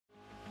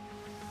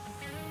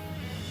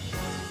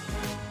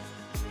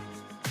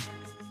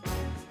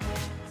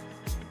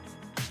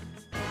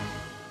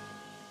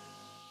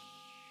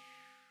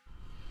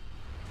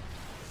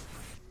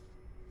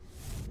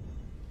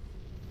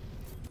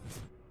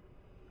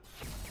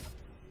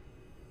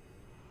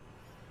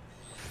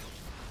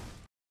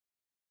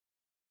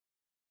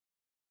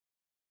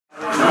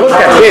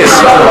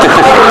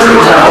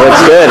days.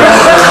 That's good.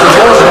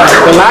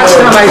 The last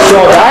time I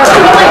saw that,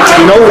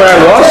 you know where I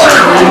was?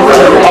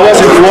 I was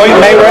in Floyd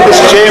Mayweather's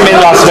gym in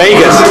Las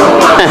Vegas.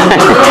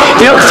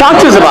 Talk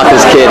to us about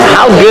this kid.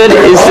 How good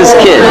is this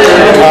kid?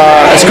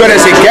 As good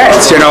as it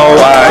gets,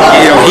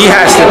 he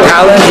has the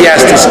talent, he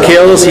has the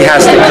skills, he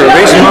has the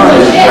charisma,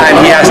 and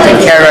he has the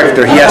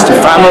character. He has the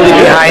family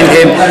behind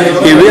him.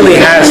 He really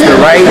has the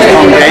right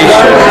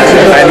foundation.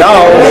 And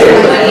now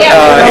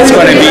it's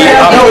going to be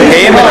up to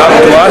him and up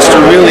to us to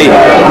really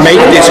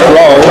make this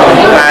grow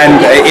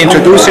and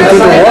introduce him to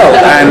the world.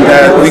 And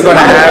we're going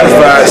to have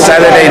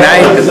Sunday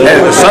night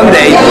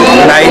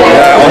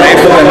on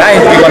April the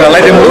 9th. We're going to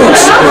let him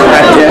loose,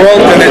 and the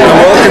world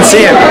can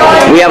see him.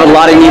 We have a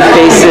lot of new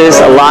faces,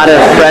 a lot of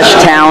fresh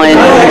talent.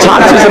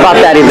 Talk to us about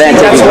that event.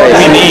 That's what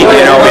we need,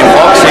 in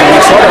boxing.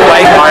 We sort of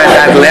are at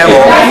that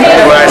level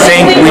where I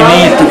think we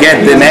need to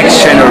get the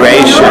next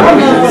generation,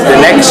 the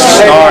next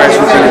stars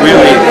who can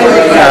really,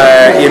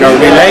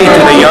 relate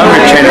to the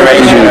younger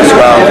generation as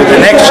well, to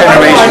the next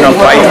generation of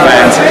fight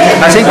fans.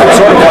 I think it's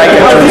sort of like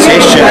a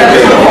transition a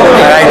bit,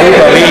 and I do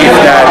believe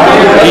that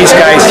these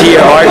guys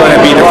here are going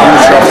to be the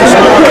future of the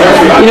sport.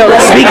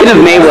 Speaking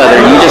of Mayweather,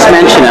 you just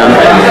mentioned him.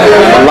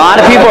 A lot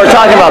of people are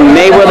talking about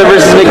Mayweather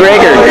versus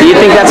McGregor. Do you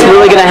think that's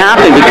really going to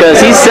happen? Because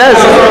he says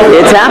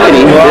it's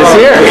happening this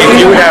year. If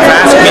you would have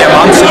asked me a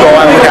month ago,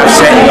 I would have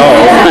said no.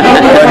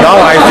 But now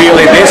I feel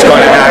it is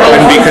going to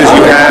happen because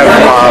you have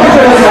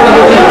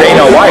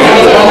Dana White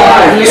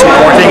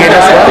supporting it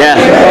as well. Yeah.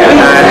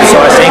 And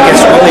so I think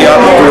it's really up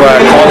to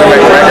Conor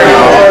McGregor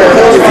now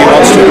if he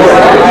wants to do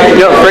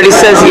it. Freddie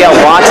says he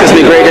outboxes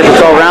McGregor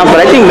for 12 rounds, but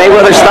I think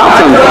Mayweather stopped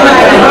him.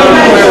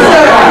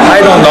 I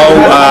don't know.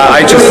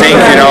 I just think,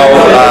 it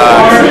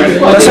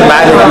doesn't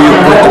matter who you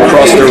put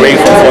across the ring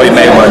for Floyd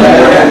Mayweather.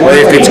 But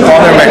if it's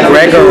Conor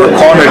McGregor or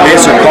Conor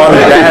this or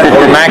Conor that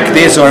or Mac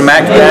this or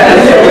Mac that,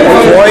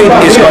 Floyd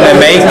is going to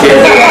make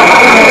it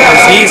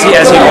as easy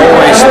as he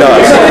always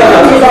does.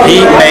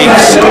 He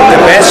makes the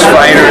best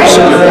fighters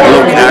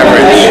look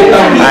average,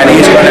 and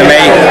he's going to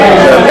make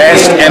the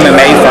best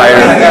MMA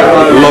fighter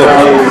look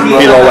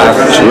below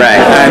average.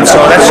 Right. And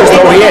so that's just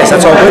how he is.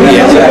 That's how good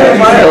he is.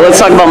 So let's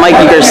talk about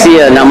Mikey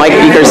Garcia. Now,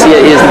 Mikey Garcia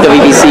is the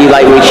WBC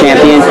lightweight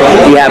champion.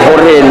 You have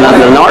Jorge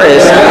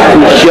Linares,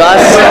 who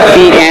just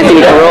beat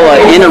Anthony Corolla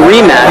in a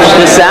rematch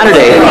this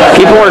Saturday.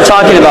 People were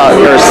talking about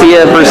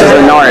Garcia versus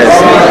Linares.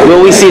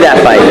 Will we see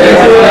that fight?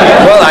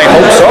 Well, I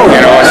hope so.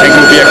 I think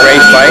it will be a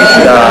great fight.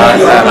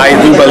 I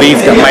do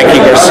believe that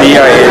Mikey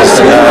Garcia is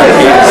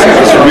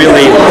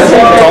really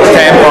top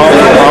 10 pound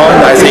for pound.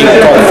 I think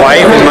top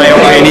 5 in my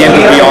opinion,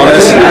 to be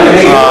honest.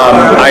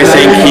 I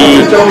think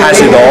he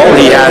has it all.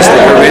 He has the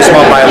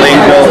charisma,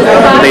 bilingual,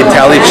 the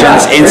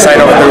intelligence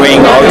inside of the ring,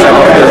 outside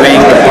of the ring,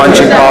 the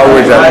punching power,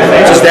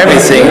 just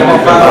everything.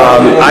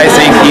 I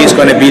think he's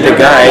going to be the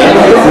guy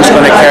who's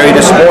going to carry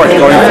the sport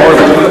going forward.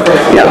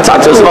 Yeah,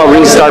 talk to us about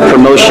Ringstar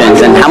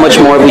Promotions and how much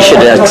more we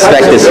should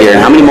expect this year.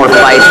 How many more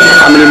fights?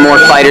 How many more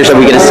fighters are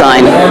we going to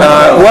sign?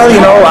 Well,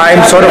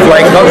 I'm sort of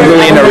not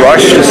really in a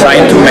rush to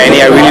sign too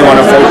many. I really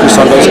want to focus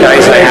on those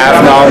guys I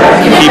have now,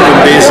 keep them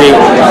busy,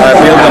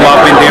 build them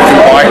up in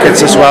different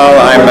markets as well.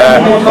 I'm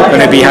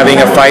going to be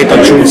having a fight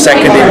on June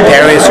 2nd in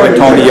Paris with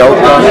Tony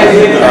Yoka.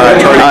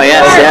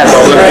 Yes.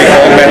 Olympic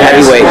gold medalist.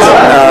 Heavyweights.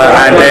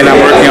 And then I'm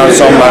working on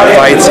some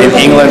fights in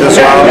England as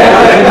well,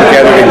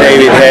 together with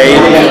David Haye.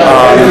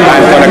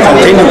 I'm going to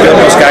continue to build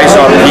those guys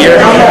up here,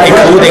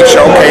 including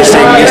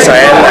showcasing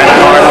Israel and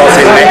Carlos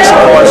in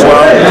Mexico as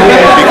well,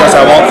 because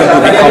I want them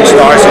to become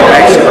stars in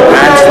Mexico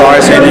and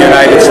stars in the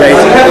United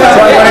States. So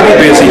I'm going to be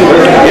busy.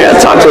 Yeah,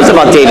 talk to us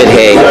about David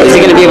Haye. Is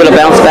he going to be able to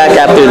bounce back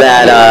after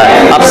that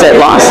upset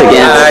loss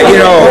again?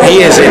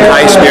 He is in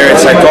high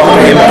spirits. I talked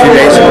to him a few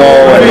days ago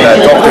and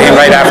talked to him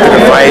right after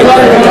the fight.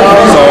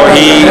 So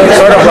he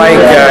sort of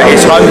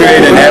is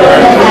hungrier than ever.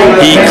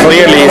 He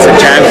clearly is a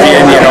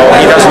champion.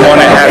 He doesn't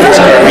want to have his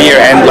career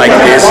end like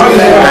this,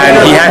 and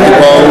he had to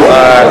go